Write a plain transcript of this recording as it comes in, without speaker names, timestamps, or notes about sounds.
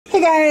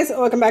Hey guys,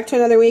 welcome back to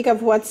another week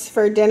of What's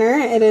for Dinner.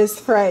 It is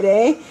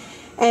Friday,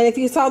 and if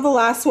you saw the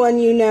last one,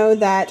 you know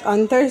that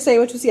on Thursday,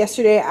 which was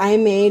yesterday, I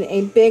made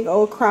a big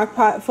old crock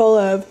pot full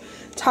of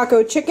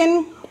taco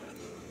chicken.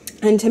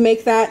 And to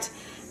make that,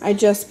 I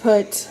just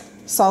put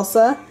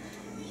salsa,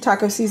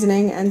 taco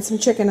seasoning, and some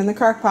chicken in the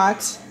crock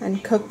pot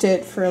and cooked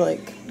it for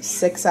like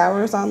 6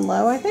 hours on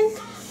low, I think.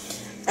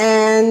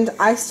 And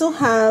I still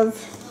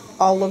have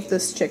all of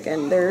this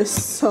chicken. There's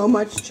so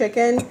much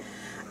chicken.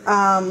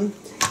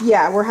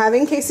 Yeah, we're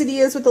having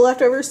quesadillas with the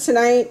leftovers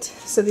tonight.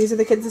 So these are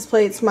the kids'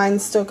 plates.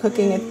 Mine's still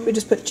cooking. We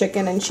just put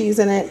chicken and cheese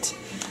in it.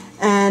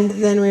 And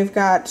then we've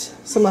got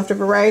some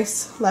leftover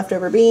rice,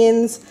 leftover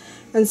beans,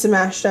 and some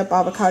mashed up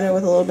avocado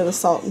with a little bit of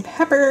salt and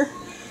pepper.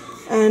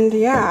 And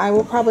yeah, I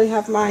will probably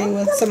have mine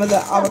with some of the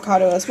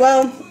avocado as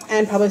well,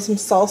 and probably some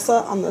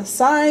salsa on the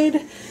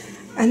side.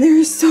 And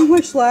there's so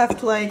much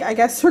left. Like, I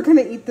guess we're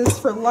gonna eat this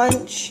for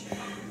lunch.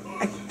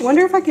 I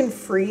wonder if I can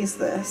freeze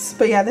this.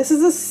 But yeah, this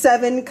is a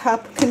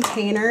 7-cup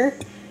container,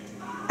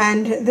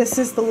 and this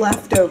is the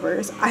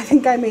leftovers. I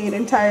think I made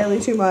entirely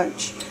too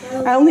much.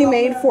 I only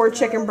made 4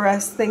 chicken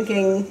breasts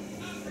thinking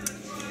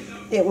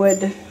it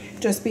would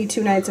just be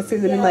 2 nights of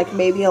food and like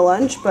maybe a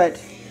lunch,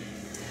 but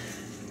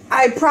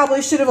I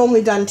probably should have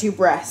only done 2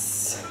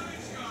 breasts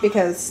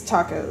because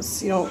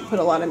tacos, you don't put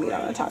a lot of meat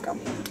on a taco.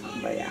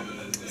 But yeah,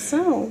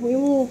 so we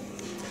will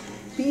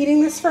be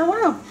eating this for a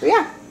while. But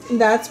yeah,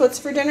 that's what's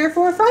for dinner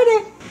for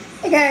Friday.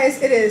 Hey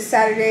guys, it is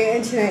Saturday,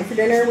 and tonight for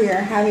dinner we are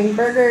having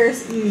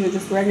burgers. These are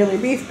just regular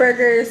beef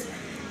burgers.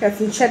 Got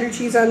some cheddar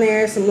cheese on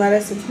there, some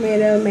lettuce, some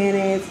tomato,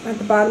 mayonnaise. At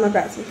the bottom I've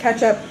got some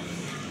ketchup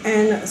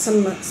and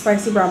some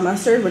spicy brown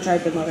mustard, which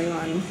I've been loving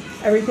on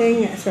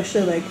everything,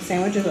 especially like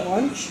sandwiches at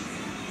lunch,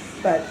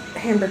 but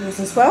hamburgers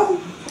as well.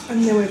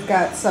 And then we've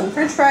got some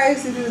french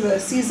fries. These are the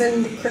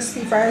seasoned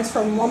crispy fries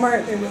from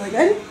Walmart. They're really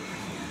good.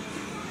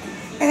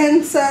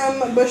 And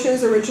some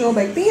Bush's original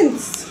baked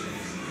beans.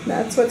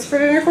 That's what's for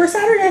dinner for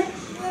Saturday.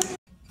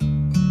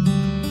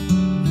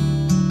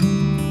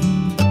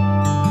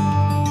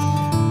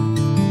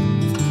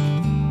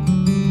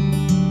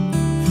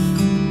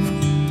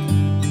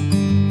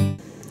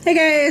 Hey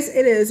guys,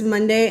 it is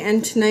Monday,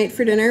 and tonight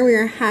for dinner we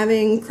are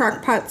having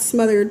crock pot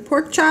smothered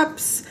pork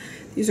chops.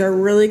 These are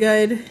really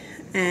good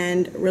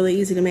and really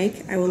easy to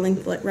make. I will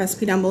link the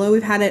recipe down below.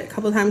 We've had it a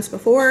couple times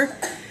before,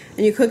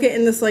 and you cook it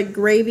in this like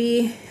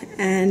gravy,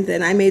 and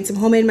then I made some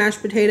homemade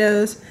mashed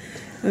potatoes.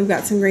 We've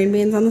got some green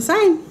beans on the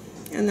side,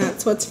 and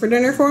that's what's for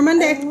dinner for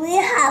Monday.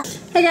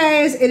 Hey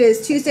guys, it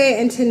is Tuesday,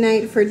 and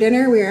tonight for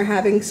dinner we are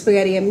having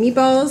spaghetti and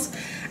meatballs.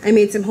 I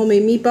made some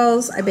homemade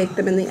meatballs. I baked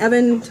them in the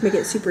oven to make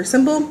it super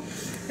simple,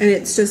 and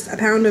it's just a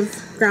pound of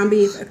ground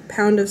beef, a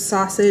pound of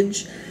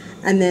sausage,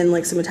 and then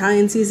like some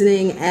Italian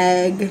seasoning,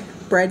 egg,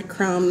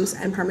 breadcrumbs,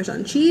 and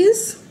Parmesan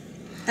cheese.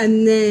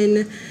 And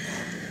then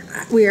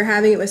we are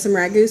having it with some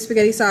ragu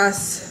spaghetti sauce,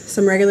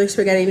 some regular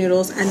spaghetti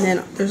noodles, and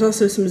then there's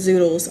also some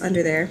zoodles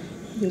under there.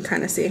 You can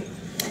kind of see.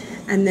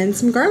 And then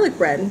some garlic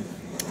bread.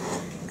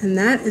 And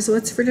that is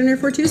what's for dinner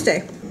for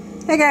Tuesday.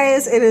 Hey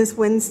guys, it is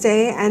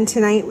Wednesday, and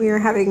tonight we are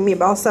having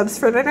meatball subs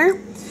for dinner.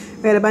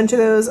 We had a bunch of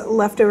those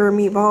leftover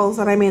meatballs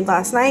that I made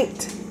last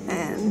night,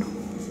 and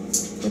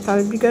I thought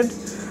it'd be good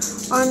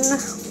on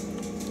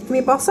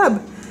meatball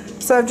sub.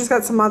 So I've just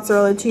got some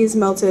mozzarella cheese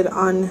melted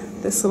on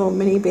this little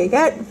mini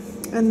baguette,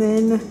 and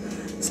then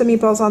some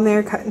meatballs on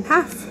there cut in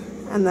half.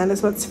 And that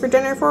is what's for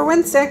dinner for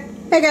Wednesday.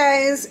 Hey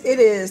guys, it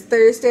is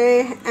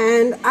Thursday,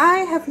 and I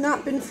have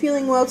not been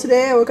feeling well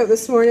today. I woke up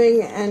this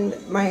morning and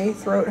my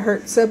throat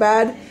hurt so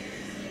bad,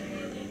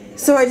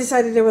 so I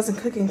decided I wasn't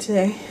cooking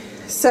today.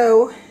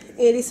 So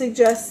Andy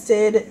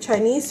suggested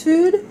Chinese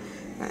food,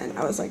 and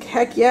I was like,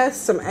 heck yes,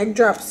 some egg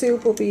drop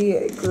soup will be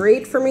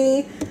great for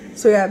me.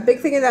 So we got a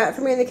big thing of that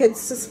for me and the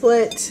kids to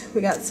split.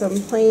 We got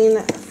some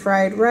plain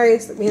fried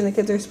rice that me and the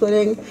kids are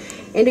splitting.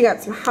 Andy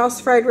got some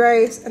house fried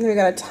rice, and then we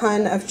got a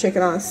ton of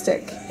chicken on a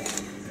stick.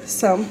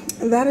 So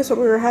that is what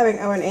we were having.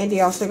 Oh, and Andy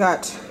also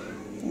got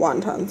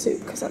wonton soup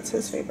because that's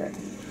his favorite.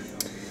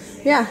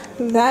 Yeah,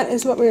 that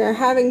is what we are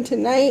having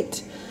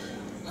tonight,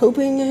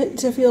 hoping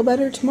to feel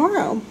better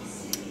tomorrow.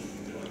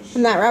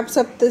 And that wraps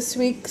up this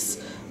week's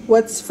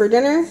What's for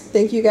Dinner.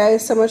 Thank you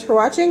guys so much for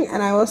watching,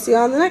 and I will see you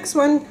on the next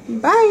one.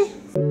 Bye!